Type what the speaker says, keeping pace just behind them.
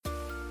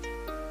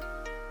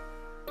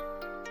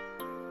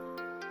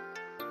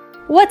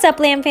What's up,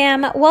 Lamb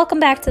Fam? Welcome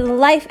back to the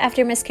Life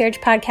After Miscarriage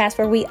podcast,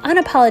 where we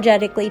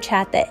unapologetically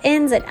chat the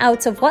ins and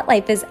outs of what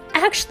life is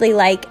actually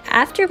like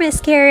after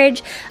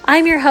miscarriage.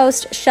 I'm your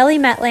host, Shelly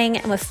Metling,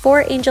 and with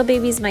 4 angel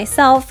babies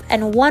myself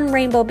and 1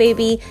 rainbow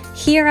baby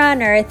here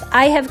on earth,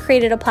 I have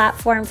created a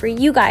platform for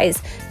you guys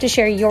to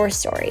share your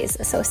stories.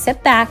 So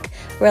sit back,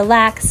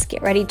 relax,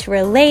 get ready to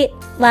relate,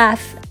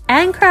 laugh,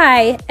 and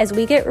cry as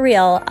we get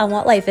real on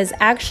what life is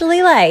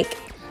actually like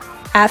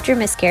after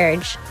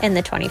miscarriage in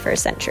the 21st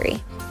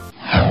century.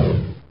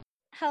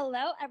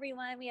 Hello,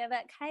 everyone. We have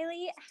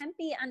Kylie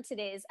Hempy on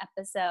today's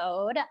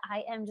episode.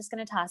 I am just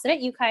going to toss it at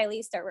you,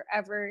 Kylie. Start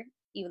wherever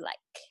you like.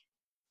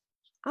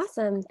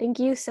 Awesome. Thank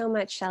you so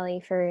much,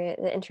 Shelly, for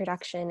the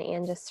introduction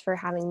and just for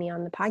having me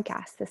on the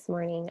podcast this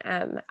morning.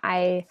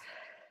 I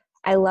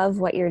love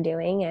what you're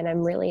doing, and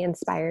I'm really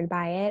inspired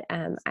by it.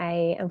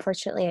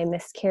 Unfortunately, I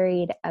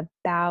miscarried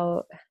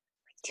about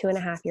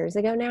 2.5 years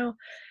ago now,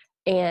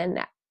 and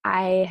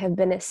I have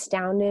been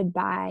astounded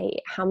by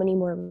how many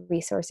more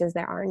resources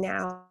there are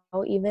now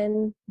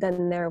even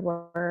than there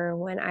were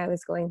when I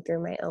was going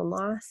through my own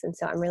loss. And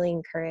so I'm really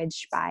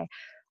encouraged by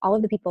all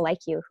of the people like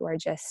you who are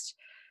just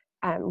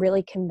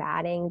really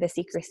combating the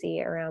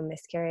secrecy around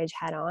miscarriage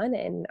head on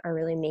and are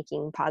really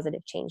making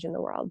positive change in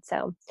the world.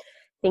 So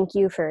thank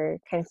you for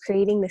kind of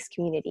creating this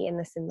community and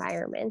this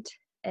environment.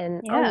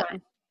 And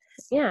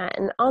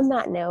on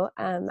that note,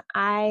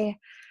 I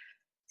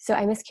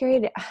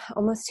miscarried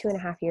almost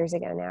 2.5 years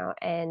ago now,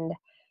 and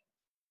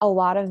a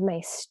lot of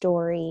my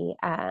story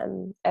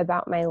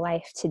about my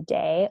life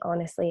today,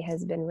 honestly,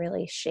 has been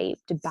really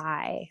shaped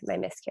by my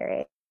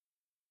miscarriage.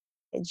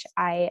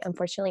 I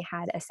unfortunately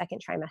had a second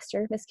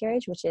trimester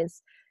miscarriage, which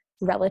is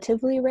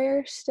relatively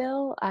rare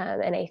still.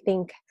 And I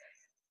think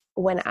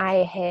when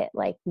I hit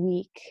like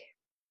week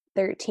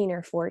 13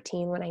 or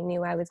 14, when I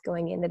knew I was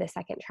going into the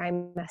second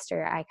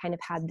trimester, I kind of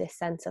had this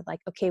sense of like,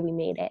 okay, we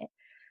made it.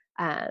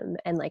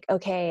 And like,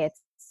 okay,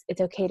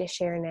 it's okay to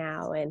share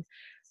now. And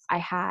I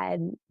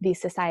had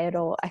these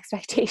societal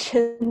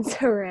expectations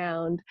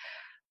around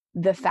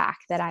the fact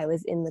that I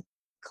was in the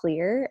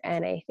clear.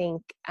 And I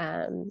think,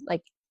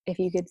 like, if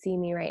you could see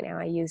me right now,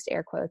 I used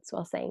air quotes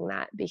while saying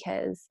that,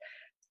 because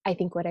I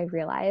think what I've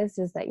realized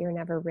is that you're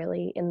never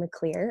really in the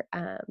clear.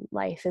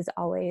 Life is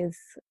always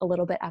a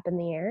little bit up in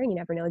the air, and you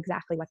never know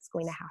exactly what's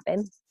going to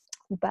happen.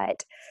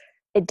 But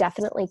it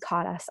definitely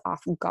caught us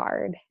off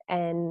guard.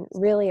 And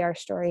really, our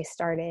story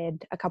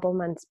started a couple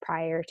months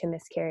prior to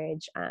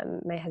miscarriage.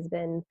 My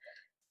husband,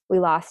 we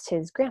lost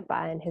his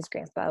grandpa, and his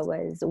grandpa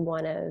was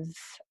one of,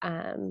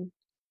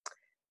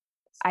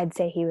 I'd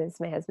say he was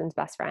my husband's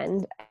best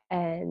friend.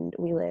 And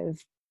we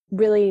live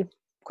really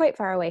quite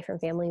far away from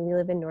family. We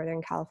live in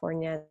Northern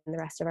California, and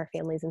the rest of our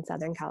family's in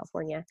Southern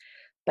California.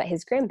 But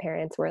his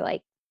grandparents were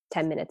like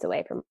 10 minutes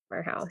away from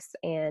our house.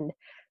 And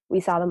we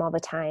saw them all the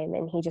time,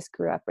 and he just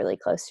grew up really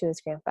close to his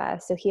grandpa.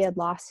 So he had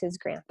lost his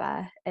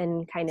grandpa,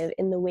 and kind of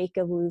in the wake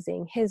of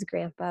losing his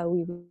grandpa,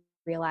 we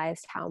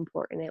realized how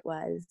important it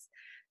was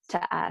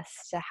to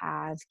us to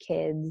have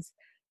kids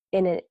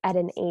at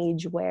an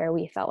age where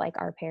we felt like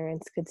our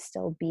parents could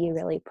still be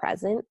really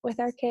present with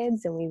our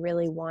kids. And we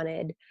really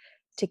wanted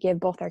to give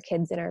both our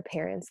kids and our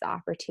parents the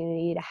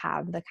opportunity to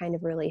have the kind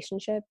of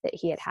relationship that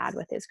he had had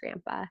with his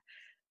grandpa.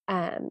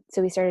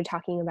 So we started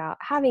talking about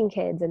having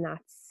kids, and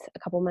that's a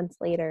couple months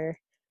later,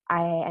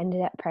 I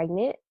ended up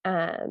pregnant.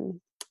 And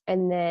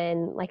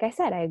then, like I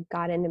said, I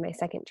got into my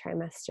second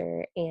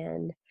trimester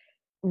and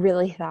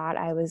really thought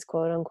I was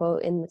quote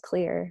unquote in the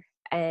clear.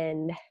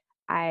 And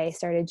I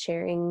started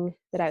sharing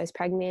that I was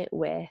pregnant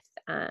with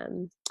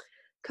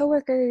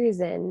coworkers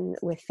and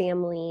with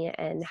family,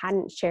 and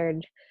hadn't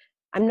shared.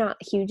 I'm not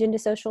huge into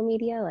social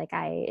media. Like,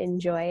 I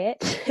enjoy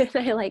it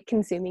and I like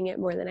consuming it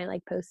more than I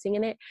like posting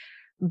in it.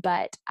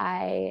 But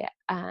I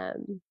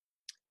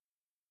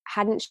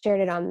hadn't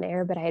shared it on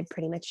there, but I had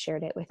pretty much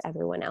shared it with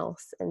everyone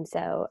else. And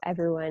so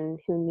everyone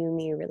who knew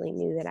me really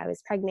knew that I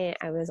was pregnant.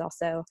 I was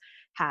also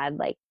had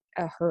like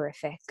a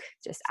horrific,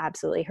 just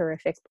absolutely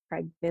horrific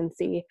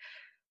pregnancy.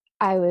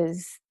 I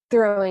was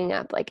throwing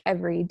up like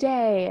every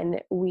day,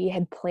 and we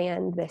had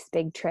planned this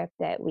big trip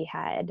that we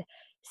had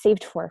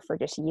saved for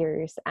just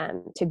years,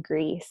 to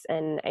Greece.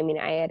 And I mean,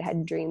 I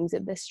had dreams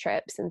of this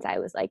trip since I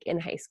was like in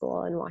high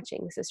school and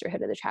watching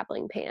Sisterhood of the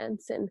Traveling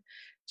Pants, and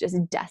just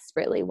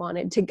desperately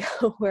wanted to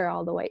go where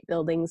all the white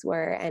buildings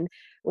were. And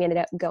we ended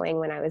up going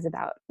when I was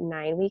about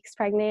 9 weeks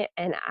pregnant,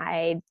 and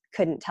I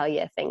couldn't tell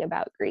you a thing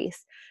about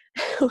Greece,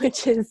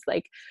 which is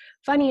like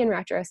funny in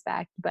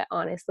retrospect, but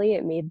honestly,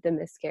 it made the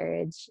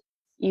miscarriage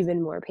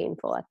even more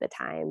painful at the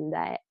time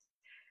that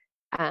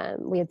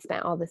we had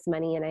spent all this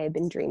money, and I had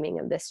been dreaming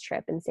of this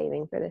trip and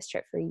saving for this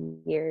trip for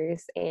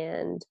years.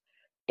 And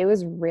it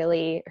was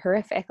really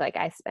horrific. Like,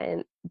 I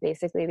spent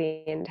basically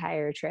the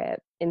entire trip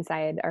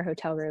inside our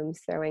hotel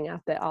rooms throwing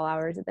up at all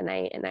hours of the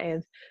night. And I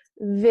have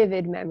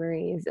vivid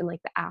memories in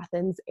like the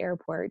Athens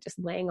airport, just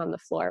laying on the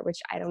floor, which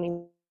I don't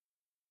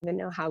even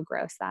know how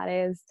gross that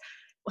is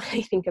when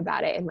I think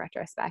about it in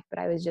retrospect. But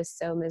I was just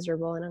so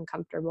miserable and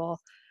uncomfortable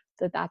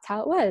that that's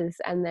how it was.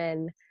 And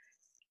then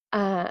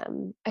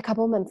A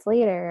couple months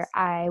later,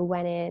 I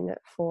went in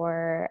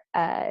for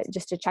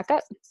just a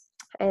checkup.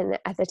 And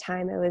at the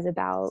time, I was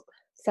about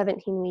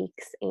 17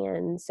 weeks.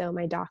 And so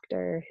my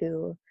doctor,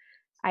 who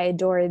I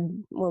adored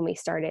when we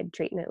started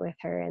treatment with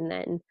her, and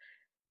then,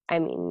 I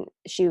mean,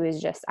 she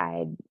was just,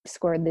 I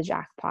scored the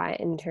jackpot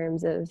in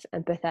terms of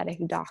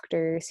empathetic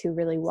doctors who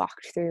really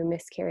walked through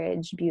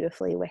miscarriage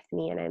beautifully with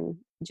me. And I'm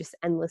just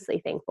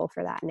endlessly thankful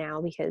for that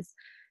now, because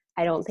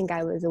I don't think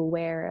I was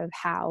aware of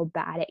how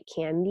bad it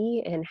can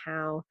be and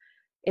how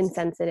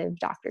insensitive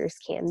doctors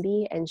can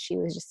be. And she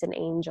was just an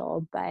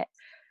angel. But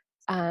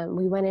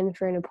we went in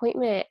for an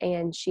appointment,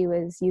 and she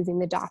was using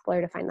the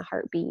Doppler to find the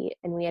heartbeat.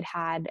 And we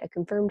had a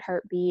confirmed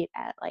heartbeat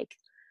at, like,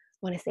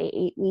 I want to say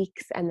 8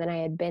 weeks. And then I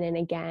had been in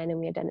again, and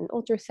we had done an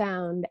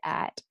ultrasound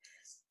at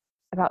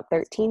about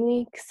 13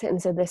 weeks.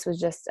 And so this was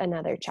just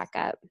another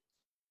checkup.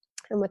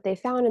 And what they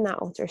found in that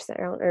ultrasound,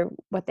 or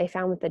what they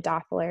found with the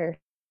Doppler,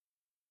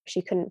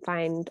 she couldn't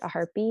find a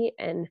heartbeat.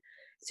 And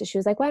so she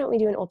was like, why don't we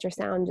do an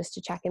ultrasound just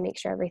to check and make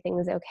sure everything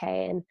was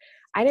okay? And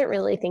I didn't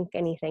really think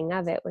anything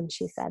of it when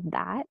she said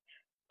that.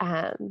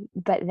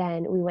 But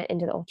then we went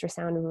into the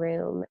ultrasound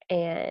room,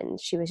 and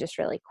she was just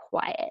really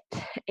quiet.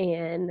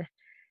 And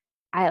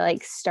I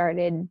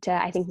started to,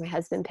 I think my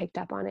husband picked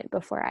up on it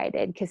before I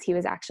did, because he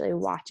was actually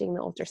watching the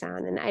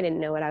ultrasound, and I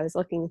didn't know what I was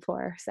looking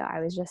for. So I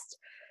was just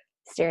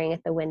staring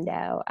at the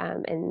window,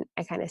 and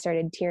I kind of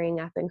started tearing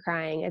up and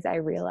crying as I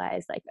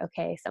realized,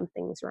 okay,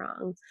 something's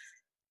wrong.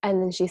 And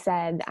then she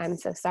said, I'm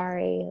so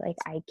sorry,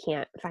 I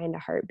can't find a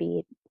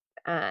heartbeat.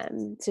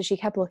 So she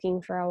kept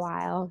looking for a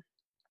while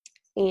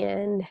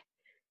and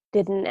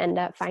didn't end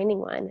up finding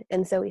one.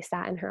 And so we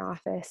sat in her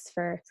office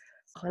for,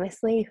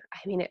 honestly, I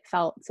mean, it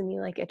felt to me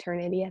like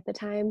eternity at the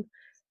time,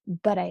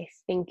 but I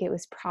think it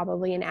was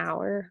probably an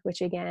hour,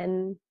 which,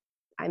 again,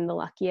 I'm the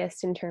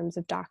luckiest in terms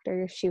of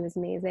doctors. She was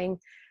amazing.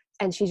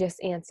 And she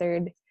just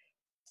answered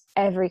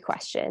every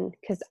question,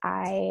 because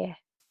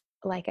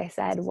like I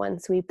said,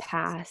 once we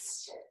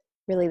passed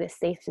really the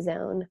safe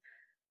zone,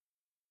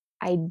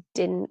 I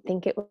didn't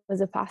think it was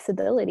a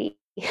possibility.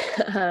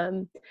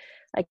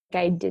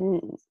 I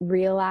didn't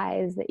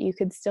realize that you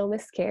could still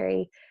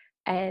miscarry.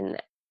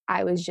 And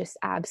I was just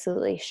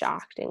absolutely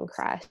shocked and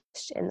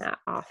crushed in that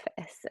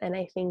office. And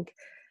I think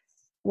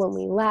when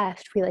we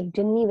left, we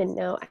didn't even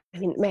know. I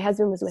mean, my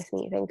husband was with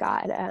me, thank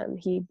God.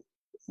 He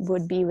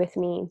would be with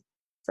me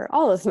for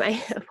all of my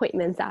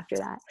appointments after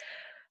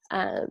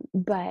that.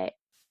 But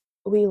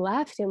we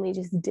left, and we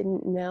just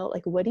didn't know,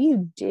 what do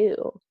you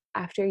do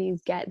after you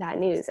get that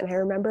news? And I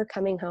remember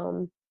coming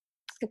home.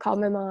 I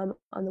called my mom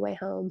on the way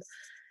home,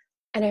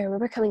 and I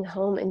remember coming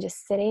home and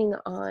just sitting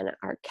on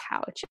our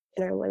couch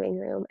in our living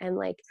room and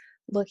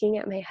looking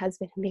at my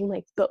husband and being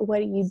like, but what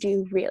do you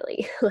do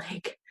really?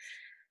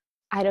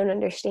 I don't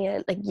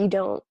understand. You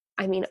don't,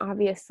 I mean,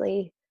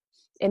 obviously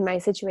in my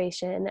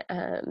situation,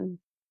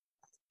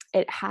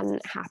 it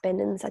hadn't happened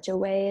in such a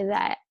way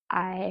that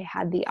I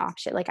had the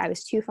option. I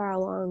was too far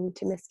along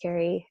to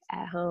miscarry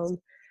at home.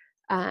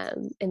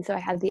 And so I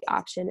had the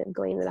option of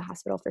going to the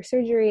hospital for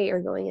surgery, or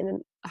going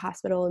in a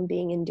hospital and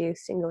being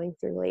induced and going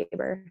through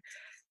labor.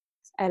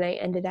 And I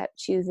ended up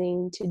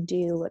choosing to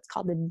do what's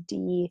called the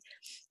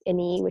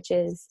D&E, which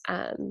is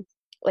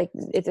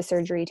it's a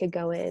surgery to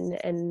go in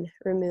and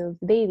remove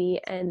the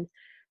baby. And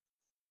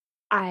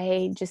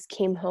I just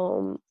came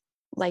home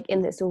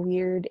in this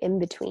weird in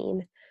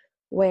between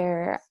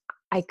where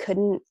I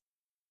couldn't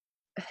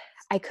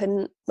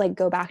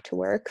go back to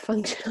work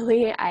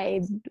functionally.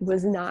 I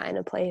was not in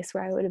a place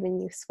where I would have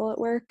been useful at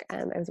work.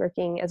 I was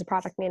working as a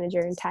product manager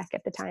in tech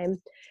at the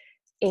time.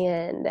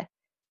 And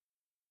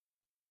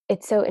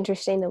it's so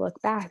interesting to look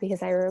back,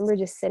 because I remember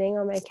just sitting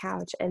on my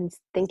couch and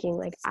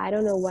thinking, I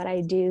don't know what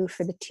I do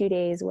for the 2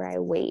 days where I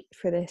wait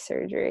for the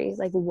surgery.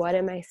 What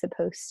am I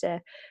supposed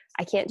to,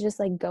 I can't just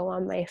go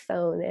on my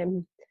phone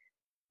and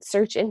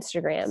search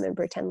Instagram and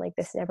pretend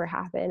this never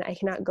happened. I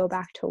cannot go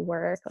back to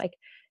work.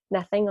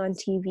 Nothing on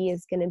TV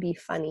is going to be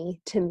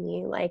funny to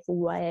me.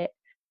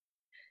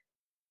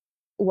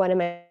 What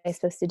am I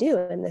supposed to do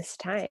in this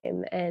time?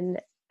 And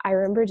I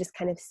remember just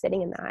kind of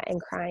sitting in that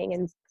and crying.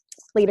 And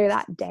later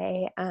that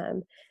day, I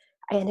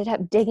ended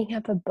up digging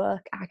up a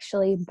book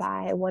actually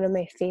by one of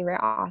my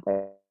favorite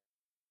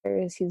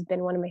authors, who's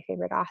been one of my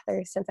favorite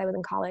authors since I was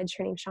in college.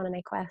 Her name's Shauna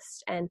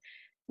Nyquist. And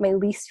my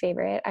least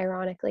favorite,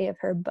 ironically, of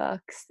her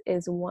books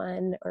is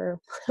one, or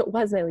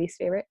was my least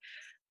favorite,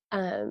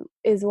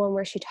 is one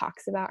where she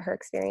talks about her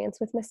experience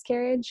with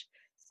miscarriage.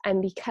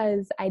 And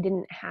because I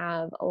didn't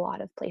have a lot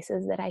of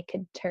places that I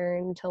could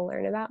turn to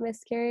learn about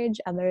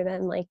miscarriage other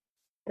than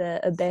the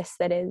abyss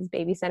that is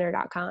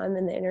babycenter.com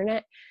and the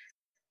internet,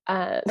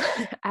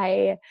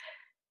 I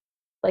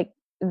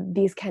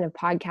these kind of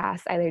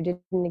podcasts either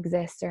didn't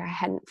exist or I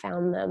hadn't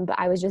found them, but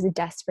I was just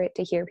desperate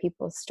to hear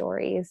people's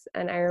stories.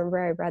 And I remember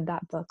I read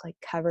that book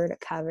cover to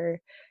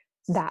cover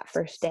that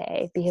first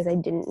day, because I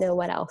didn't know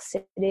what else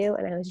to do.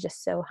 And I was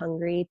just so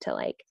hungry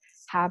to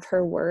have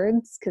her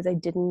words, because I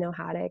didn't know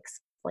how to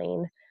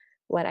explain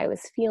what I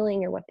was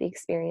feeling or what the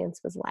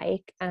experience was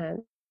like.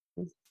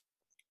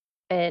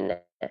 And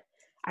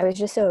I was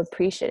just so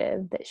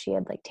appreciative that she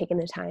had like taken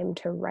the time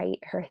to write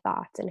her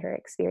thoughts and her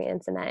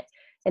experience, and that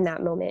in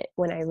that moment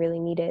when I really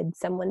needed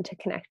someone to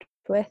connect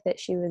with, that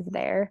she was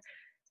there.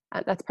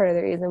 That's part of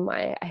the reason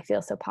why I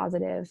feel so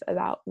positive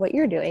about what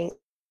you're doing,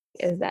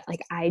 is that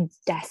like I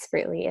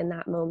desperately in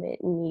that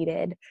moment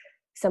needed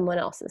someone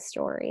else's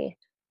story.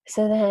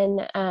 So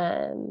then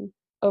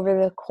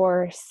over the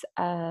course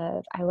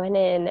of, I went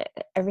in,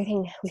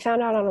 everything, we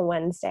found out on a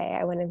Wednesday.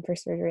 I went in for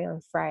surgery on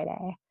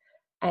Friday.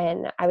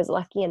 And I was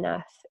lucky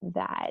enough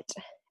that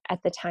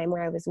at the time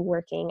where I was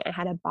working, I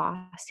had a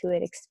boss who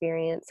had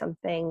experienced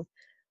something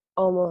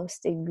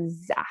almost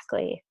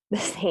exactly the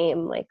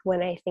same. Like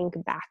when I think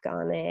back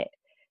on it,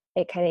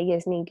 it kind of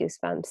gives me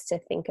goosebumps to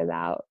think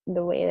about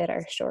the way that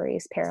our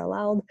stories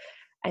paralleled.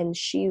 And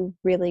she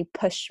really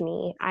pushed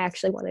me. I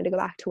actually wanted to go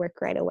back to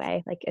work right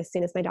away, like as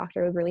soon as my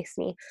doctor would release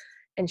me.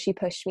 And she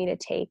pushed me to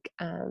take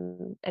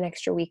an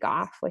extra week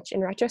off, which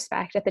in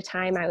retrospect, at the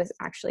time, I was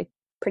actually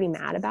pretty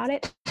mad about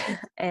it.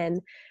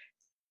 And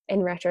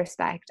in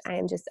retrospect, I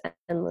am just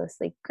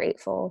endlessly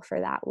grateful for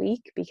that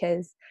week,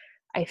 because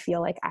I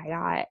feel like I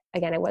got,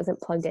 again, I wasn't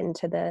plugged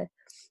into the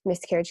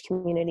miscarriage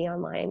community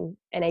online,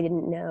 and I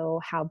didn't know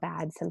how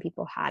bad some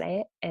people had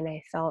it. And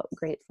I felt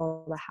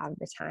grateful to have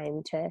the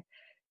time to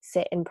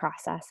sit and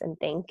process and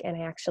think. And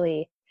I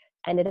actually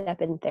ended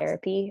up in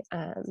therapy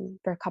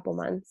for a couple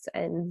months.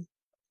 And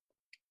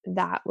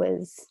that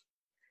was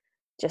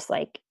just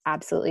like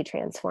absolutely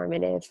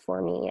transformative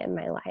for me in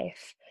my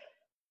life.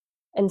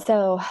 And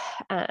so,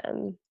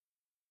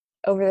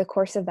 over the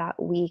course of that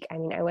week, I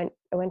mean, I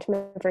went to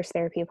my first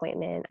therapy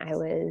appointment. I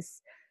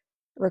was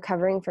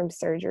recovering from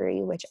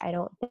surgery, which I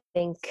don't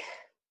think,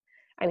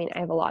 I mean, I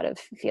have a lot of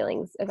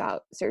feelings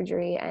about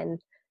surgery.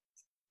 And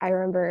I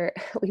remember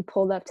we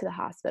pulled up to the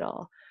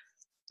hospital,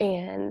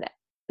 and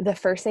the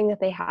first thing that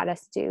they had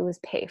us do was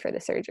pay for the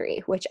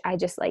surgery, which I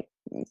just like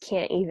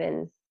can't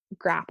even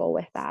grapple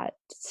with that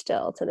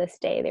still to this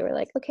day. They were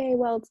like, okay,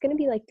 well, it's going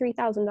to be like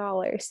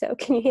 $3,000. So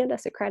can you hand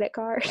us a credit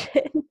card?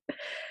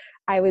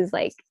 I was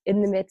like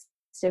in the midst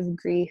of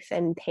grief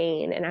and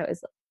pain, and I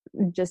was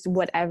just,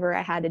 whatever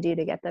I had to do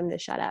to get them to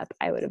shut up,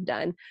 I would have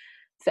done.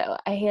 So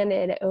I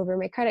handed over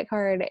my credit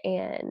card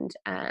and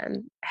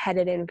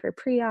headed in for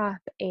pre-op.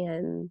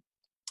 And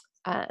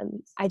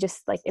I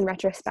just, like, in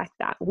retrospect,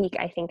 that week,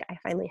 I think I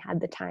finally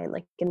had the time.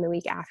 Like in the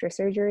week after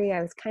surgery,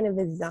 I was kind of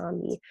a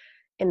zombie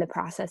in the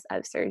process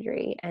of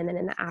surgery, and then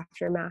in the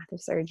aftermath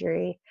of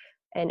surgery.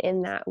 And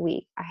in that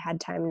week, I had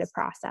time to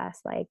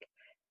process, like,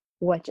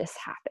 what just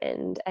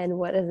happened and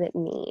what does it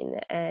mean.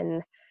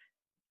 And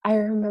I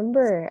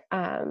remember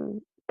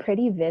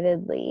pretty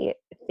vividly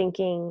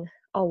thinking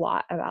a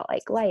lot about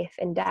like life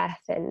and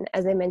death. And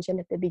as I mentioned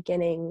at the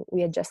beginning,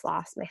 we had just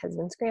lost my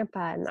husband's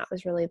grandpa, and that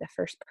was really the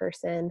first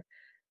person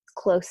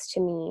close to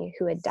me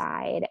who had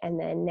died. And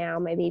then now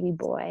my baby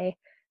boy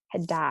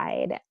had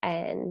died.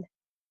 And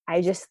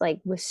I just like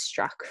was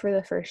struck for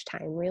the first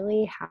time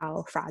really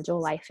how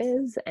fragile life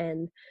is.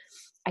 And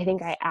I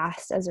think I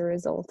asked as a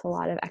result a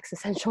lot of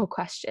existential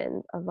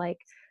questions of like,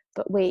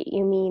 but wait,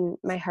 you mean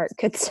my heart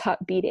could stop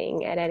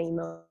beating at any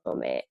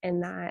moment?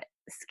 And that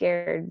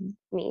scared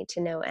me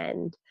to no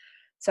end.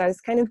 So I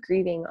was kind of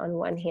grieving, on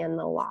one hand,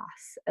 the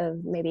loss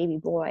of my baby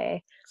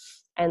boy,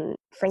 and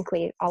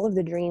frankly, all of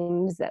the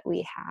dreams that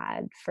we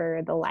had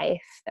for the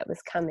life that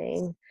was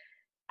coming,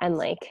 and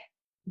like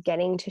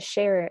getting to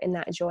share in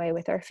that joy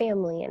with our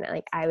family. And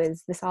like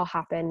this all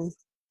happened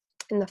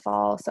in the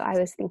fall. So I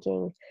was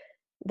thinking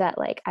that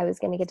like I was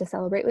going to get to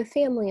celebrate with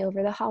family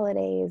over the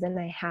holidays, and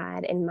I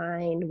had in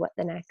mind what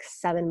the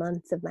next 7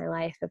 months of my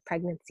life of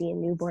pregnancy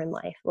and newborn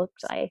life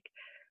looked like.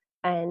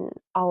 And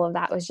all of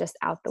that was just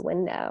out the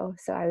window.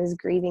 So I was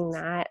grieving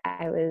that.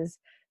 I was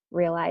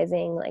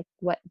realizing like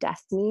what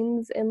death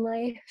means in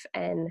life,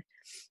 and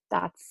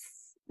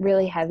that's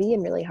really heavy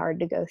and really hard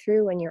to go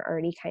through when you're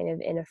already kind of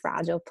in a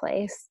fragile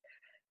place.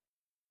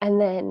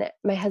 And then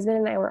my husband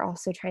and I were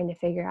also trying to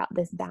figure out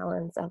this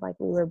balance of like,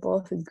 we were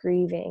both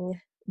grieving,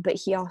 but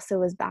he also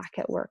was back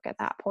at work at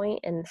that point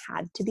and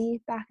had to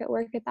be back at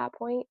work at that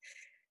point.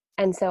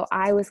 And so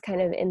I was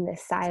kind of in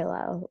this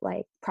silo,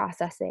 like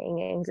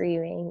processing and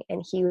grieving,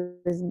 and he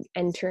was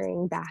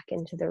entering back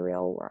into the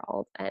real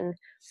world. And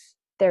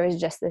there was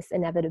just this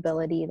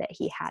inevitability that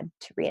he had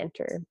to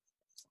re-enter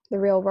the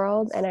real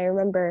world. And I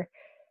remember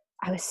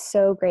I was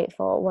so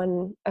grateful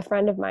when a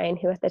friend of mine,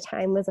 who at the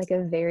time was like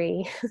a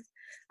very,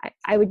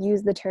 I would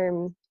use the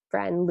term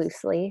friend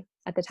loosely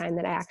at the time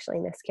that I actually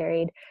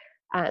miscarried,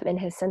 and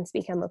has since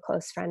become a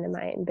close friend of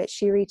mine, but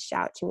she reached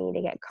out to me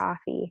to get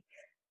coffee.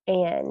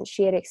 And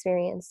she had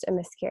experienced a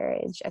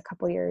miscarriage a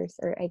couple years,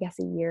 or I guess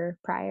a year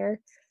prior.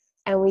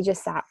 And we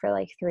just sat for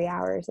like 3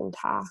 hours and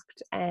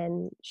talked.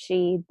 And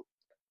she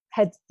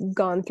had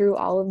gone through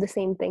all of the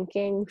same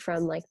thinking,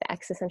 from like the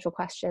existential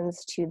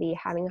questions to the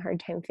having a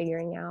hard time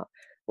figuring out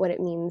what it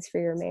means for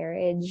your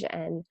marriage,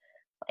 and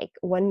like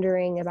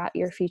wondering about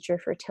your future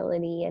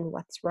fertility and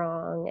what's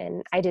wrong.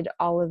 And I did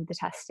all of the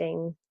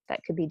testing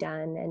that could be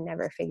done and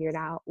never figured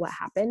out what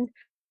happened.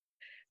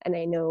 And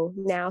I know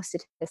now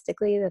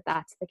statistically that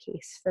that's the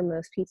case for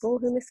most people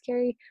who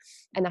miscarry.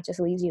 And that just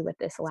leaves you with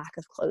this lack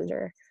of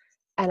closure.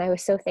 And I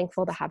was so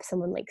thankful to have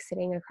someone like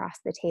sitting across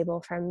the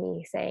table from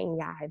me saying,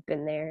 yeah, I've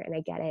been there and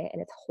I get it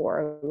and it's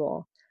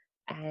horrible.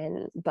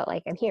 But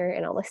like, I'm here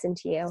and I'll listen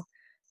to you.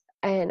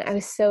 And I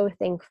was so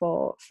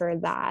thankful for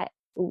that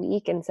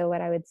week. And so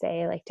what I would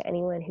say, like, to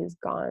anyone who's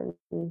gone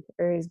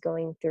or is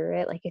going through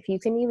it, like, if you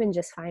can even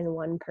just find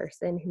one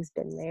person who's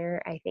been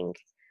there, I think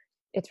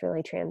it's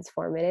really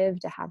transformative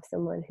to have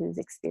someone who's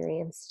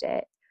experienced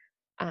it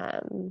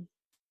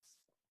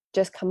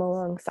just come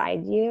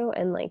alongside you,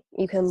 and like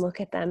you can look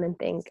at them and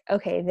think,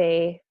 okay,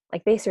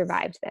 they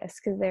survived this,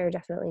 because there are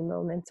definitely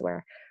moments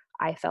where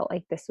I felt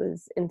like this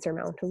was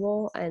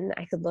insurmountable, and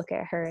I could look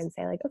at her and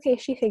say like, okay,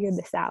 she figured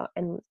this out,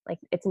 and like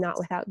it's not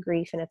without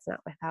grief and it's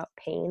not without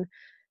pain,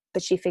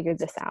 but she figured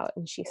this out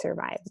and she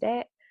survived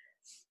it.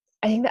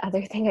 I think the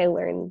other thing I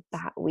learned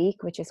that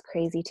week, which is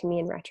crazy to me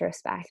in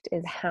retrospect,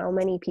 is how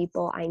many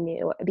people I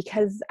knew,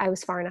 because I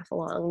was far enough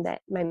along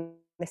that my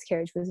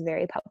miscarriage was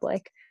very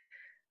public.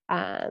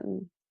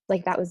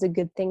 Like that was a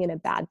good thing and a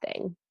bad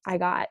thing. I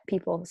got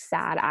people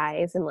sad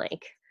eyes and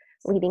like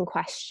leading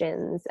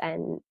questions,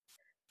 and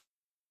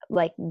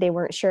like they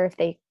weren't sure if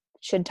they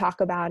should talk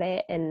about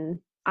it. And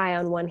I,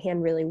 on one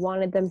hand, really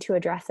wanted them to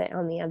address it.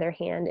 On the other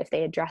hand, if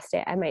they addressed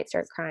it, I might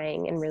start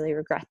crying and really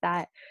regret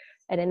that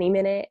at any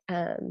minute.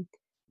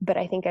 But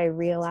I think I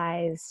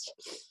realized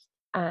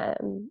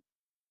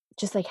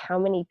just like how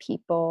many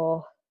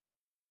people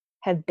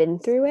have been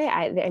through it.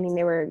 I mean,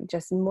 there were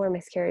just more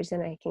miscarriages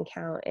than I can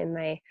count in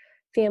my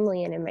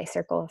family and in my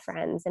circle of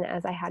friends. And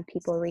as I had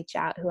people reach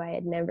out who I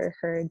had never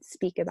heard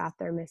speak about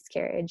their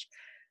miscarriage,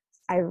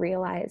 I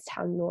realized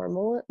how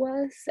normal it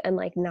was, and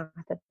like not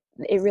that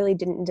it really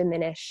didn't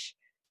diminish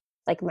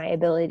like my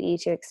ability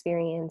to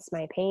experience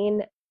my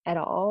pain at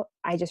all.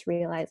 I just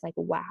realized like,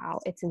 wow,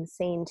 it's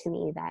insane to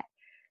me that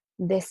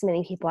this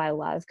many people I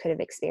love could have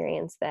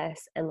experienced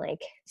this. And like,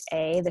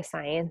 the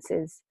science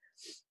is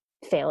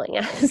failing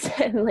us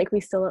and like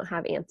we still don't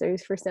have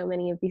answers for so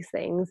many of these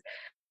things,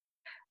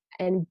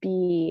 and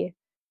B,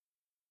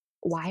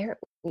 why aren't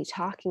we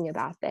talking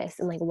about this,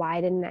 and like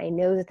why didn't I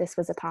know that this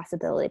was a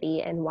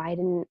possibility, and why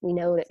didn't we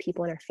know that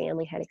people in our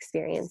family had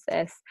experienced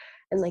this?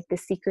 And like the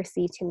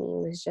secrecy to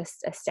me was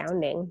just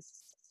astounding.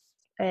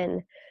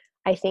 And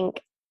I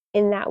think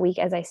in that week,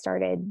 as I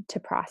started to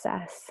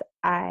process,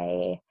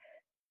 I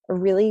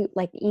really,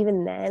 like,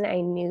 even then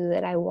I knew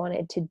that I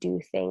wanted to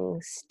do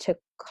things to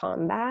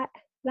combat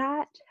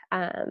that.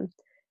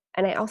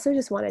 And I also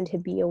just wanted to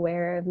be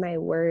aware of my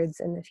words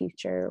in the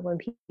future when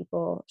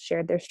people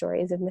shared their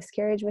stories of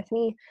miscarriage with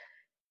me.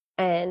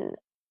 And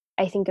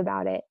I think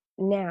about it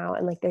now,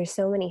 and like there's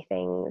so many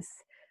things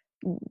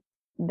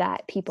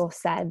that people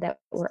said that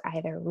were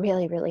either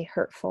really, really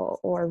hurtful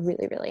or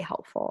really, really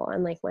helpful.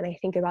 And like when I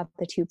think about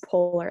the two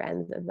polar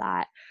ends of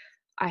that,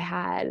 I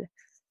had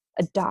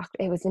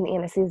it was an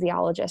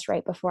anesthesiologist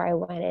right before I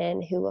went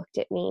in, who looked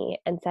at me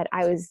and said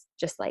I was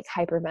just like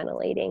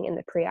hyperventilating in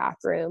the pre-op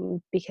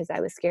room because I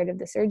was scared of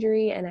the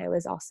surgery, and I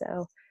was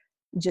also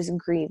just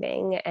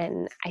grieving.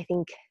 And I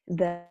think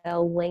the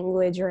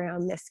language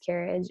around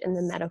miscarriage in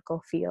the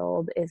medical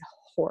field is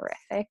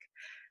horrific.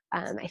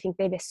 I think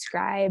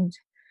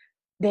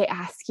they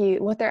ask you,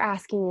 what they're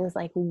asking is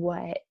like,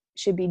 what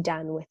should be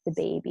done with the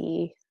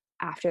baby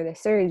after the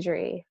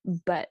surgery,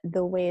 but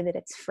the way that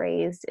it's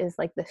phrased is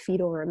like the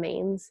fetal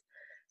remains.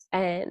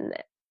 And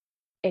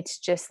it's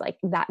just like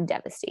that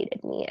devastated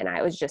me, and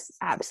I was just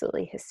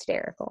absolutely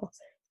hysterical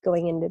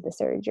going into the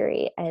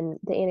surgery. And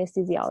the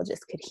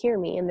anesthesiologist could hear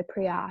me in the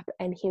pre-op,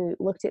 and he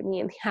looked at me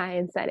in the eye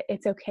and said,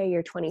 it's okay,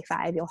 you're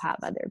 25, you'll have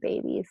other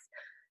babies.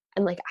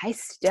 And like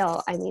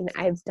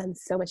I've done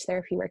so much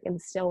therapy work,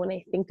 and still when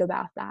I think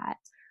about that,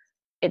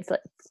 it's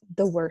like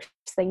the worst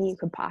thing you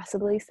could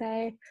possibly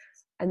say.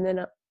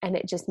 And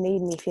it just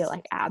made me feel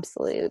like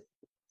absolute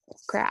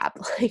crap.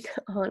 Like,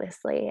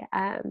 honestly,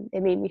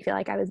 it made me feel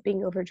like I was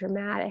being over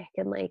dramatic,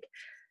 and like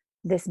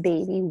this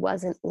baby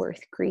wasn't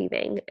worth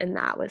grieving. And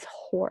that was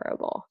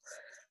horrible.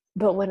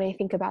 But when I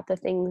think about the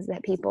things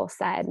that people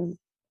said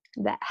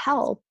that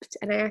helped,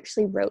 and I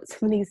actually wrote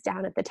some of these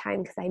down at the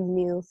time because I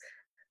knew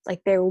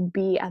like there will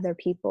be other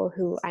people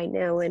who I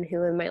know and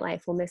who in my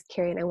life will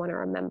miscarry, and I want to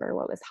remember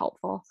what was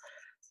helpful.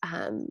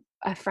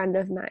 A friend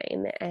of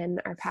mine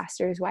and our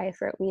pastor's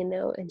wife wrote me a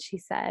note, and she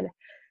said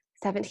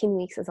 17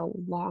 weeks is a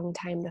long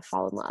time to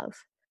fall in love.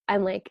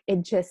 And like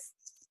it just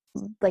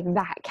like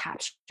that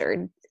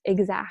captured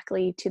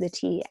exactly to the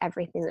T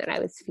everything that I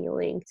was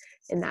feeling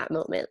in that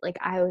moment. Like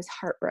I was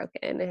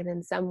heartbroken, and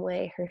in some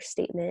way her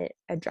statement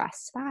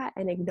addressed that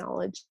and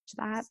acknowledged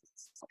that,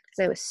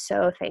 and I was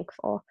so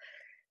thankful.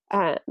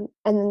 And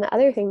then the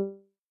other thing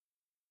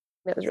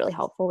that was really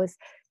helpful was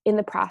in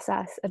the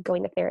process of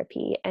going to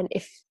therapy. And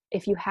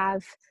if you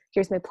have,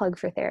 here's my plug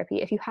for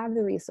therapy, if you have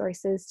the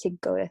resources to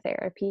go to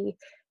therapy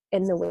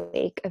in the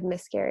wake of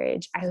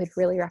miscarriage, I would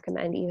really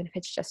recommend, even if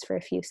it's just for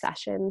a few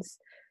sessions,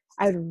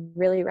 I would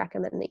really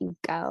recommend that you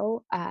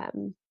go. I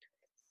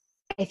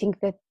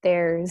think that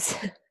there's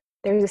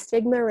there's a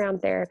stigma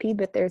around therapy,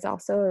 but there's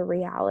also a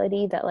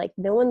reality that like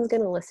no one's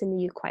going to listen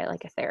to you quite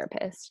like a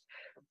therapist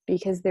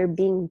because they're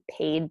being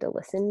paid to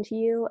listen to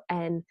you.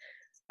 And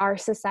our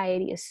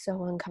society is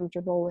so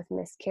uncomfortable with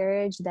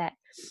miscarriage that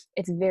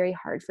it's very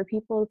hard for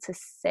people to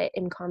sit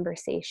in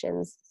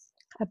conversations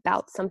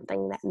about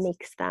something that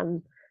makes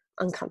them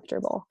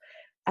uncomfortable.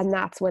 And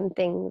that's when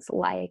things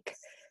like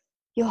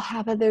you'll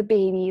have other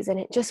babies and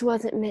it just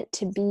wasn't meant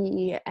to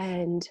be,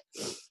 and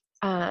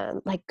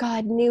like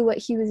God knew what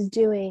he was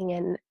doing,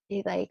 and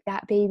like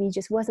that baby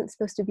just wasn't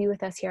supposed to be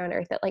with us here on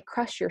earth, that like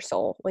crush your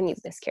soul when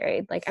you've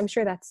miscarried. Like I'm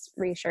sure that's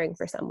reassuring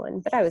for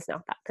someone, but I was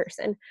not that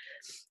person.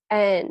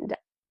 And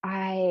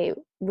I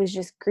was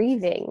just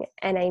grieving,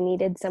 and I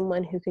needed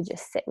someone who could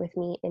just sit with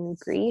me in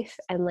grief.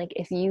 And like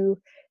if you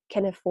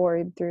can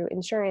afford through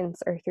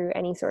insurance or through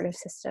any sort of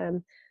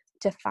system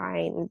to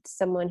find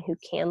someone who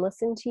can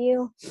listen to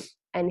you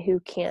and who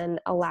can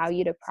allow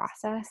you to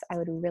process, I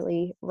would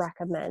really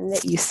recommend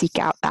that you seek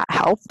out that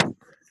help.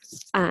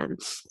 And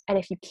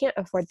if you can't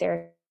afford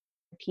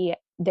therapy,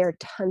 there are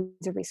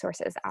tons of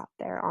resources out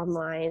there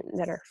online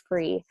that are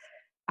free,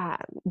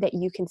 that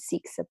you can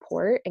seek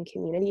support and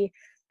community.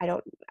 I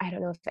don't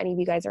know if any of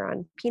you guys are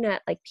on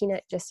Peanut. Like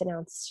Peanut just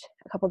announced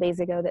a couple days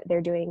ago that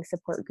they're doing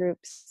support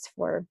groups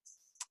for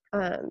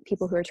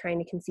people who are trying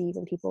to conceive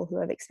and people who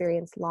have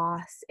experienced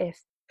loss. If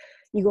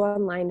you go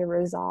online to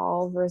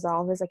Resolve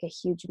is like a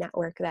huge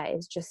network that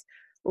is just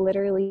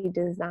literally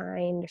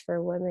designed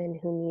for women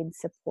who need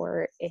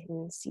support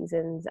in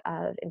seasons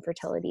of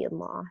infertility and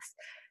loss.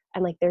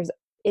 And like there's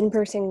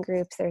in-person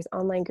groups, there's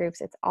online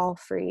groups, it's all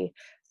free,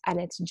 and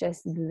it's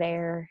just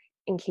there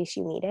in case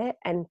you need it.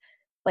 And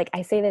like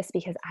I say this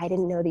because I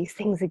didn't know these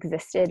things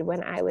existed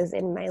when I was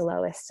in my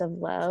lowest of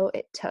low.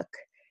 It took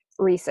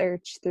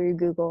research through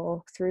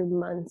Google, through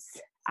months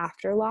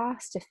after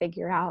loss, to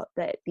figure out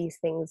that these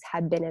things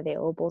had been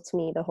available to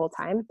me the whole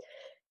time.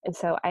 And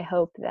so I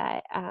hope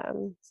that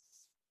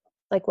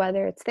like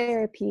whether it's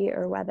therapy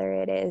or whether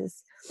it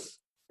is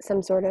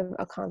some sort of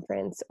a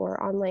conference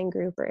or online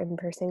group or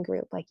in-person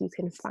group, like you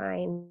can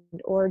find,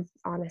 or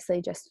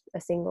honestly just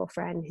a single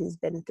friend who's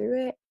been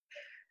through it.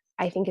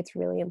 I think it's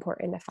really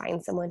important to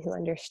find someone who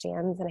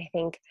understands. And I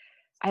think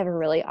I have a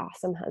really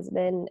awesome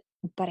husband,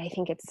 but I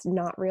think it's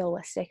not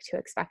realistic to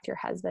expect your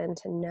husband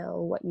to know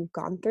what you've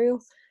gone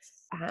through.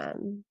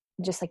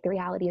 Just like the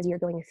reality is you're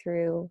going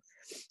through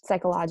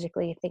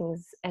psychologically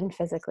things and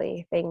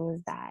physically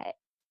things that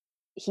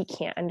he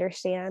can't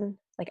understand.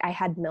 Like I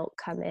had milk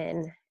come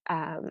in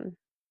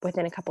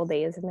within a couple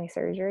days of my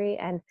surgery,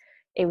 and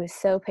it was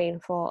so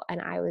painful,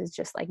 and I was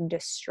just like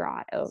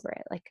distraught over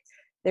it. Like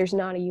there's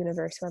not a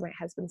universe where my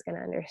husband's going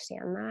to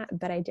understand that,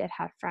 but I did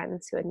have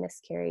friends who had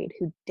miscarried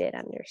who did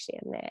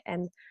understand it,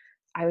 and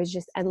I was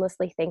just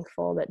endlessly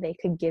thankful that they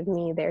could give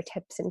me their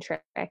tips and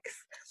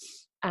tricks,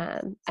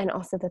 and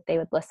also that they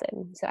would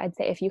listen. So I'd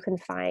say if you can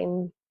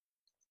find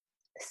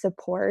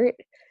support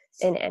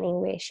in any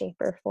way, shape,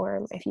 or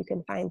form, if you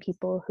can find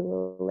people who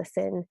will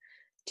listen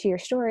to your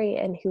story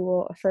and who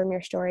will affirm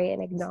your story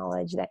and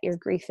acknowledge that your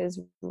grief is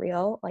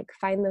real, like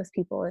find those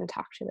people and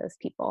talk to those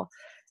people.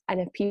 And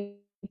if people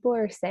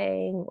are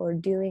saying or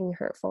doing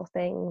hurtful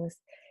things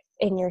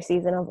in your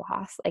season of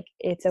loss, like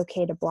it's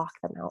okay to block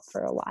them out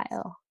for a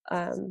while.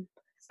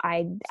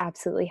 I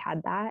absolutely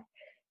had that.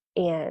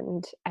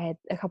 And I had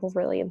a couple of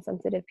really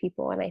insensitive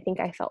people, and I think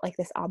I felt like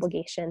this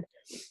obligation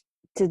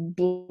to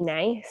be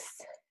nice.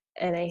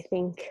 And I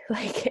think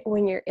like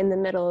when you're in the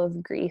middle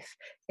of grief,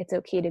 it's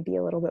okay to be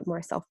a little bit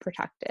more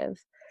self-protective.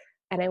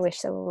 And I wish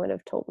someone would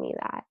have told me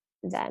that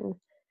then.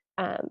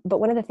 But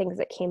one of the things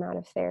that came out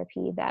of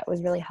therapy that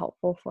was really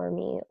helpful for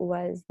me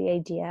was the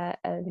idea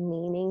of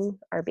naming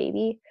our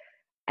baby.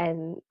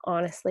 And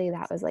honestly,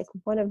 that was like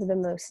one of the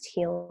most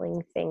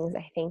healing things,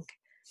 I think,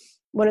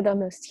 one of the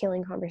most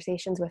healing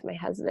conversations with my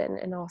husband,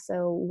 and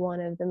also one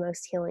of the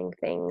most healing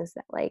things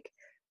that like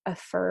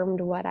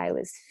affirmed what I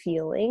was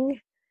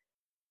feeling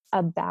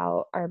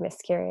about our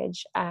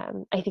miscarriage.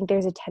 I think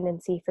there's a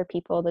tendency for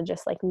people to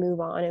just like move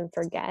on and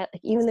forget,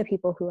 like even the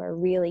people who are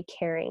really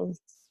caring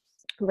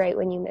right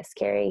when you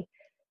miscarry,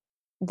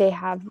 they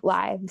have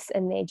lives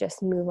and they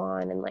just move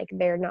on, and like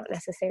they're not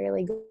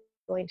necessarily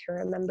going to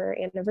remember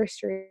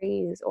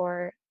anniversaries,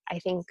 or I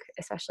think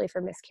especially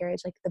for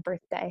miscarriage, like the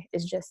birthday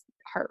is just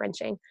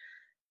heart-wrenching.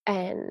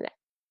 And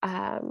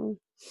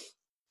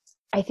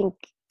I think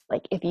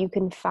like if you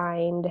can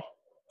find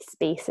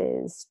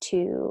spaces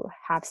to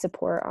have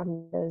support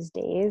on those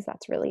days,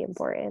 that's really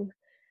important.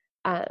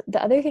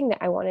 The other thing that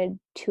I wanted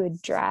to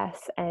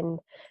address, and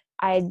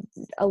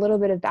a little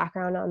bit of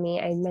background on me,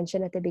 I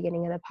mentioned at the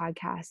beginning of the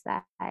podcast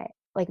that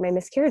like my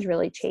miscarriage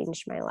really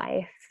changed my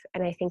life.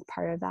 And I think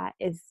part of that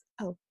is,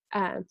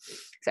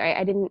 sorry,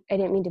 I didn't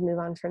mean to move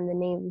on from the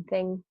name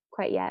thing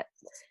quite yet.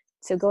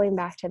 So going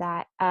back to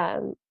that,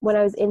 when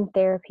I was in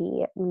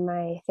therapy,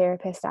 my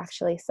therapist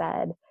actually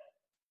said,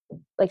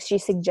 like she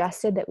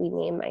suggested that we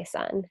name my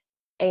son.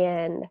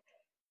 And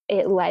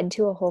it led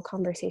to a whole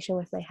conversation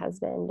with my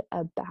husband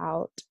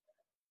about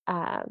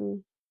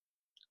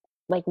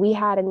like we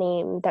had a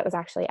name that was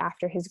actually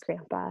after his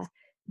grandpa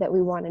that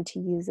we wanted to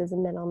use as a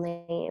middle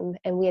name.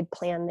 And we had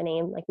planned the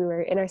name, like we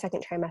were in our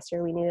second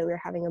trimester, we knew that we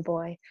were having a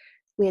boy.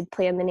 We had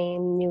planned the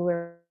name, knew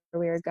where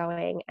we were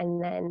going.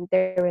 And then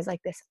there was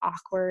like this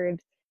awkward,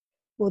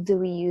 well, do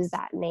we use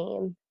that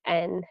name?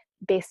 And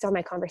based on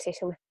my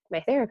conversation with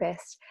my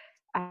therapist,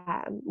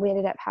 we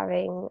ended up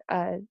having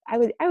I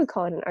would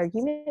call it an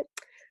argument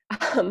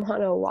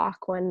on a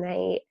walk one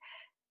night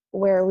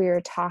where we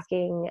were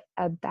talking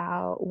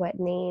about what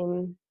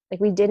name, like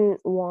we didn't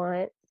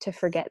want to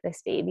forget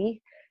this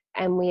baby.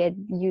 And we had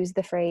used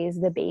the phrase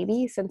the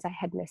baby since I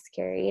had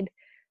miscarried.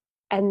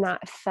 And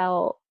that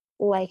felt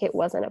like it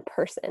wasn't a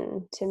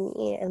person to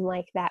me, and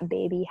like that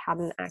baby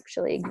hadn't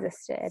actually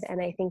existed. And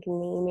I think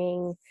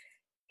naming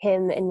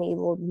him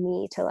enabled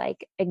me to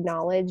like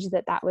acknowledge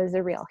that that was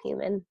a real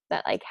human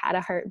that like had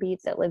a heartbeat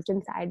that lived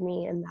inside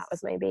me, and that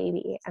was my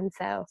baby. And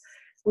so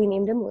we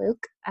named him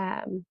Luke,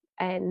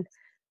 and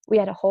we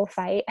had a whole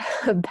fight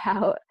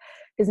about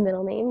his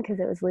middle name because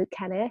it was Luke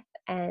Kenneth,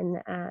 and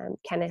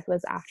Kenneth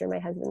was after my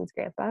husband's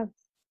grandpa.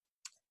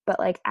 But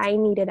like I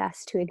needed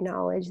us to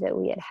acknowledge that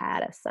we had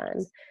had a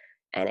son.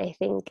 And I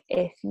think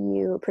if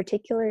you,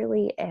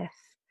 particularly if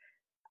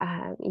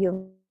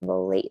you have a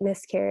late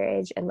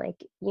miscarriage and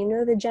like you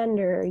know the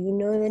gender, you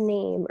know the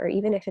name, or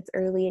even if it's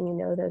early and you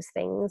know those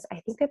things, I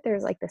think that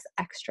there's like this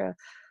extra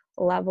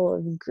level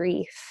of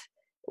grief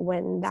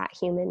when that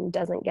human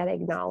doesn't get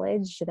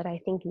acknowledged that I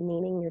think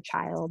naming your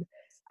child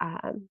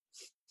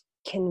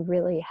can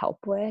really help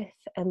with.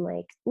 And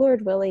like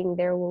Lord willing,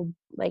 there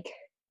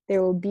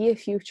will be a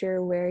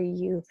future where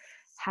you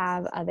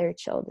have other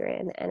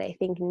children. And I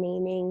think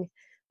naming,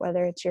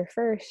 whether it's your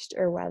first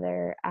or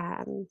whether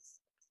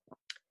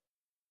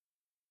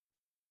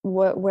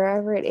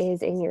wherever it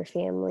is in your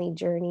family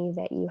journey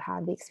that you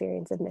have the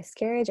experience of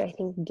miscarriage, I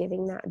think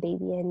giving that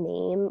baby a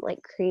name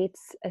like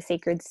creates a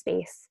sacred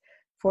space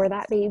for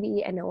that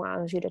baby and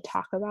allows you to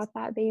talk about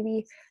that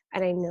baby.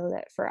 And I know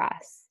that for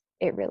us,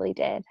 it really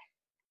did.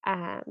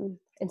 And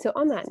so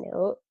on that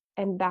note,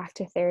 and back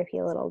to therapy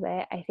a little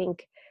bit, I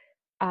think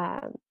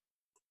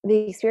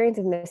the experience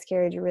of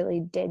miscarriage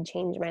really did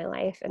change my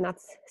life. And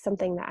that's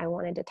something that I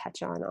wanted to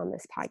touch on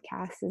this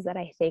podcast, is that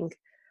I think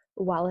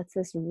while it's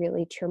this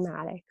really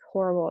traumatic,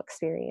 horrible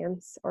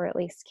experience, or at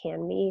least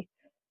can be,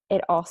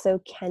 it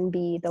also can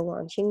be the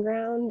launching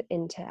ground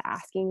into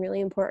asking really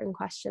important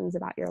questions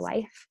about your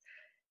life.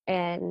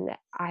 And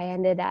I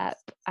ended up,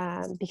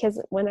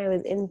 because when I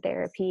was in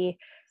therapy,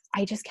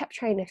 I just kept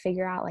trying to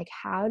figure out, like,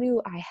 how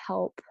do I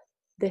help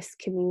this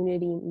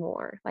community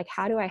more? Like,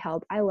 how do I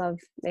help? I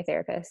loved my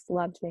therapist,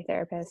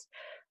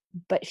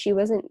 but she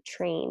wasn't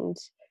trained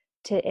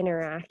to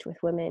interact with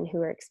women who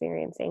are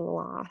experiencing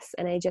loss.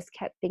 And I just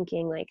kept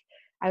thinking, like,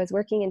 I was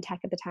working in tech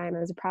at the time. I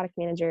was a product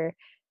manager.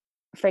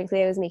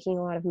 Frankly, I was making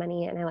a lot of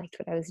money and I liked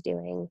what I was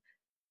doing.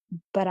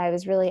 But I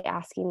was really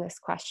asking this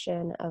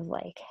question of,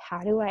 like, how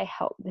do I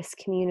help this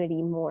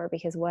community more?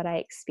 Because what I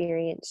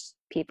experienced,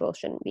 people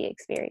shouldn't be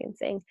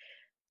experiencing.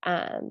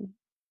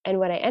 And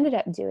what I ended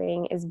up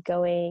doing is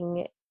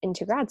going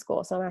into grad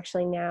school. So I'm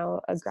actually now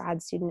a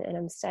grad student and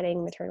I'm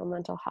studying maternal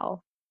mental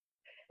health.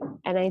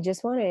 And I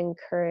just want to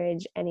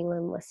encourage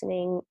anyone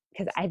listening,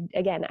 because I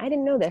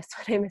didn't know this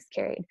when I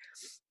miscarried,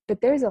 but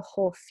there's a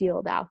whole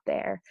field out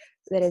there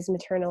that is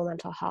maternal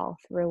mental health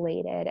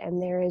related.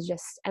 And there is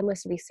just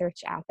endless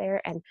research out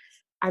there. And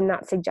I'm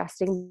not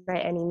suggesting by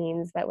any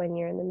means that when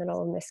you're in the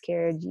middle of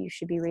miscarriage, you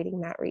should be reading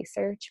that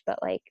research, but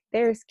like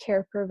there's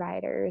care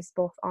providers,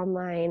 both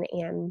online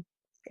and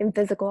in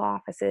physical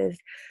offices,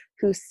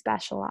 who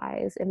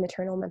specialize in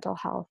maternal mental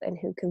health and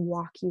who can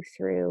walk you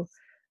through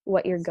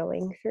what you're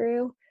going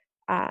through.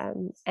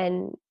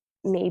 And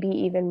maybe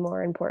even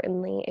more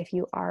importantly, if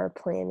you are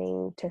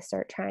planning to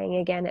start trying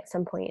again at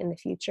some point in the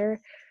future,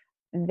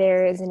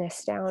 there is an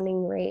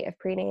astounding rate of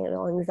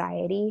prenatal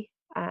anxiety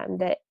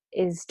that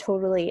is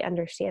totally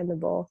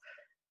understandable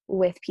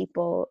with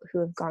people who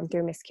have gone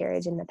through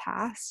miscarriage in the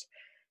past.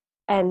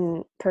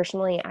 And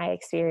personally, I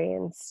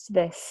experienced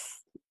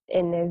this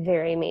in a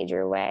very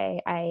major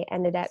way. I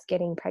ended up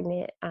getting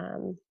pregnant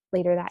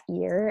later that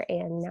year,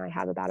 and now I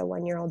have about a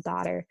 1-year-old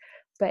daughter.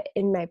 But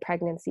in my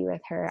pregnancy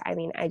with her, I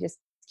mean, I just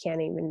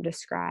can't even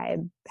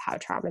describe how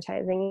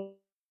traumatizing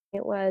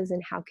it was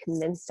and how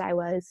convinced I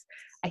was.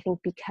 I think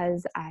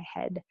because I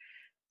had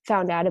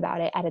found out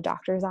about it at a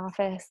doctor's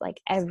office,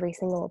 like every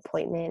single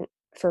appointment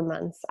for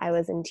months, I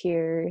was in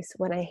tears.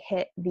 When I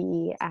hit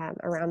the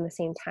around the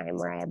same time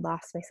where I had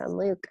lost my son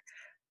Luke,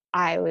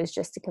 I was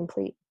just a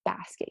complete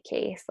basket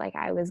case. Like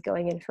I was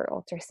going in for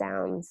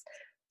ultrasounds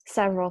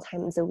several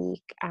times a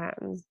week.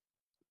 And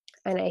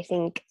I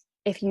think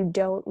if you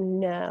don't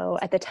know,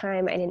 at the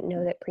time, I didn't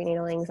know that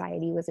prenatal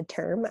anxiety was a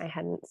term. I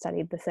hadn't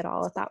studied this at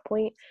all at that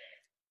point.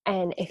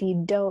 And if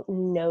you don't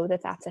know that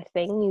that's a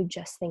thing, you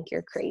just think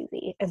you're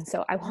crazy. And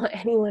so I want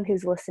anyone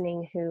who's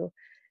listening who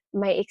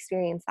might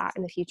experience that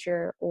in the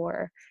future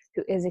or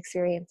who is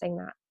experiencing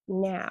that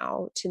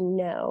now to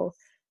know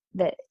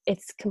that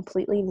it's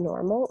completely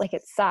normal. Like,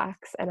 it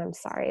sucks and I'm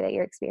sorry that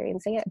you're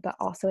experiencing it, but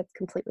also it's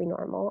completely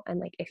normal. And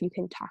like, if you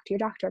can talk to your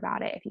doctor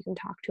about it, if you can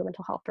talk to a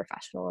mental health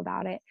professional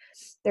about it,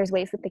 there's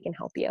ways that they can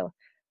help you.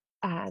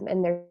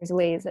 And there's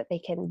ways that they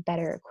can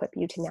better equip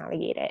you to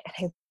navigate it.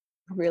 And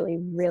I really,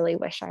 really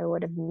wish I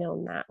would have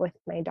known that with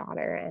my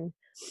daughter. And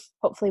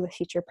hopefully with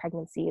future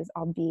pregnancies,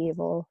 I'll be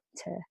able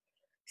to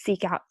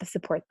seek out the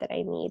support that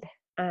I need.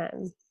 But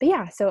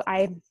yeah, so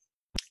I'm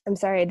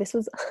sorry, this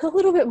was a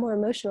little bit more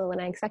emotional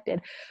than I expected,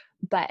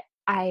 but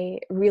I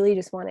really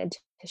just wanted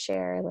to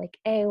share like,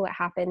 what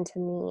happened to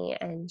me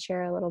and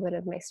share a little bit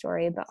of my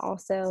story, but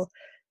also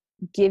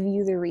give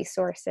you the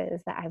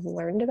resources that I've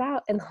learned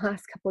about in the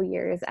last couple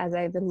years as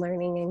I've been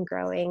learning and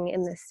growing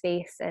in this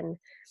space and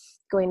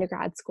going to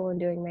grad school and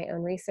doing my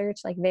own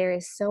research. Like, there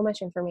is so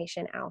much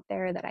information out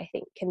there that I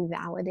think can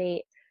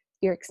validate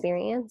your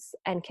experience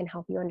and can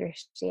help you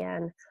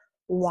understand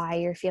why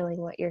you're feeling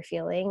what you're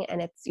feeling.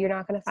 And you're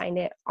not going to find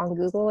it on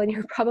Google, and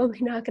you're probably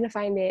not going to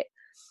find it.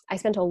 I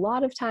spent a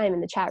lot of time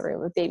in the chat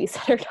room with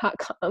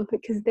babysitter.com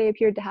because they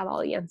appeared to have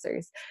all the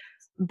answers.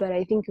 But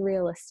I think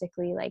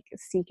realistically, like,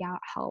 seek out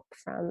help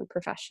from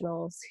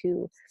professionals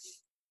who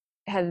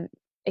have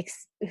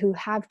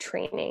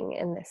training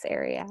in this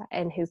area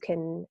and who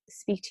can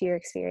speak to your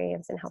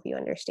experience and help you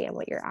understand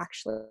what you're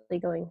actually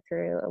going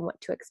through and what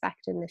to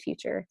expect in the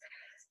future.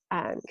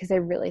 Because I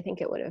really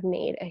think it would have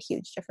made a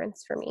huge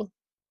difference for me.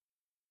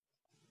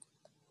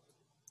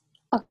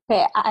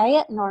 Okay,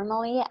 I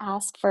normally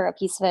ask for a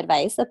piece of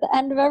advice at the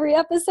end of every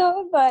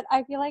episode, but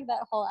I feel like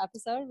that whole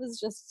episode was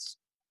just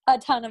a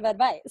ton of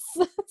advice.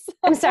 So,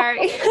 I'm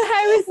sorry.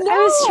 I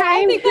was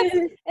trying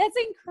to. It's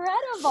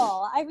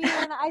incredible. I mean,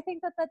 I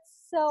think that that's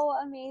so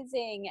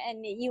amazing.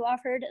 And you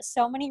offered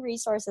so many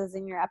resources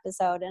in your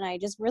episode, and I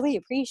just really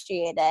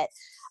appreciate it.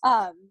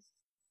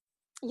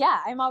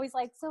 Yeah, I'm always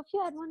like, so if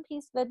you had one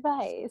piece of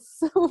advice,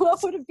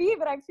 what would it be?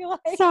 But I feel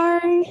like,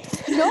 sorry.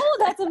 No,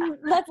 that's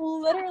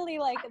literally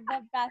like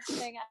the best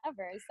thing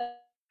ever.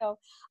 So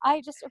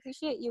I just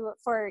appreciate you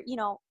for,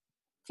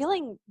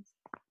 feeling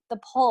the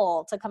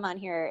pull to come on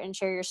here and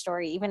share your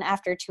story, even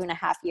after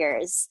 2.5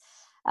 years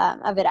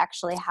of it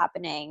actually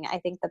happening. I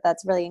think that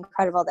that's really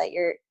incredible that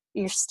you're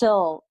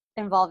still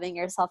involving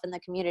yourself in the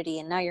community,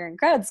 and now you're in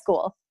grad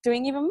school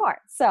doing even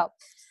more. So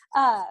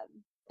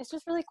it's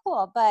just really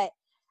cool. But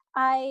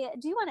I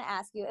do want to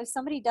ask you, if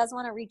somebody does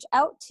want to reach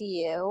out to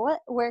you,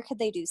 where could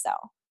they do so?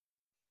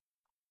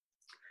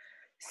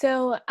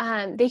 So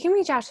they can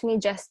reach out to me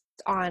just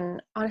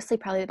on, honestly,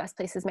 probably the best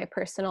place is my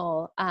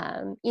personal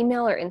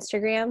email or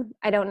Instagram.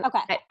 I don't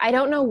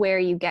know where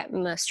you get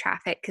most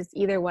traffic, because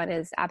either one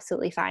is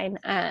absolutely fine.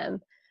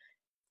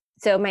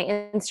 So my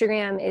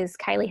Instagram is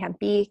Kylie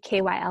Hempy,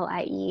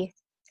 Kylie,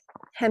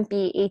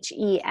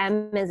 Hempy,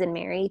 HEM as in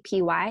Mary,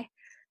 PY.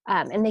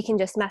 And they can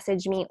just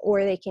message me,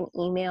 or they can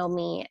email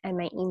me, and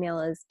my email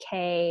is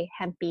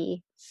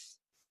khempy@scu.edu.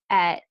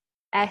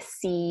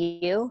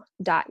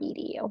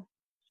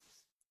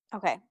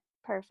 Okay,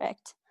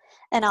 perfect.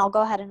 And I'll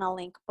go ahead and I'll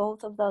link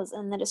both of those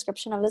in the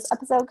description of this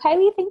episode.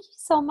 Kylie, thank you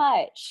so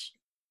much.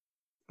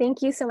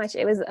 Thank you so much.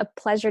 It was a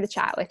pleasure to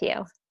chat with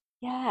you.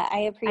 Yeah,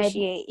 I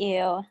appreciate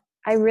you.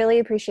 I really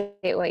appreciate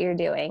what you're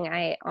doing.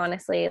 I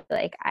honestly,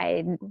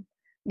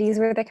 these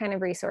were the kind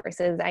of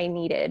resources I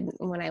needed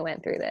when I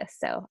went through this.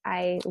 So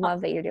I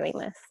love that you're doing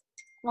this.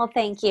 Well,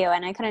 thank you.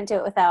 And I couldn't do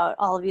it without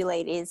all of you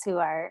ladies who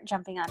are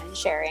jumping on and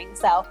sharing.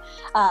 So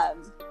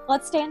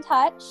let's stay in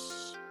touch.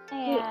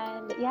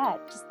 And yeah,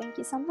 just thank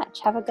you so much.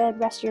 Have a good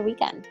rest of your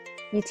weekend.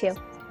 You too.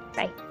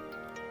 Bye.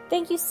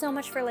 Thank you so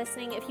much for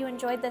listening. If you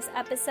enjoyed this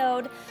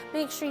episode,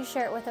 make sure you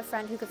share it with a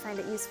friend who could find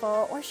it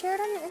useful, or share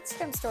it on your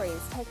Instagram stories.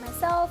 Tag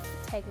myself,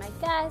 tag my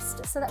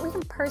guest, so that we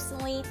can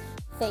personally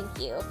thank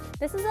you.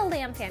 This is a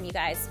Lamb Fam, you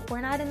guys. We're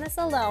not in this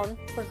alone.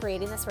 We're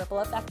creating this ripple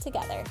effect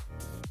together.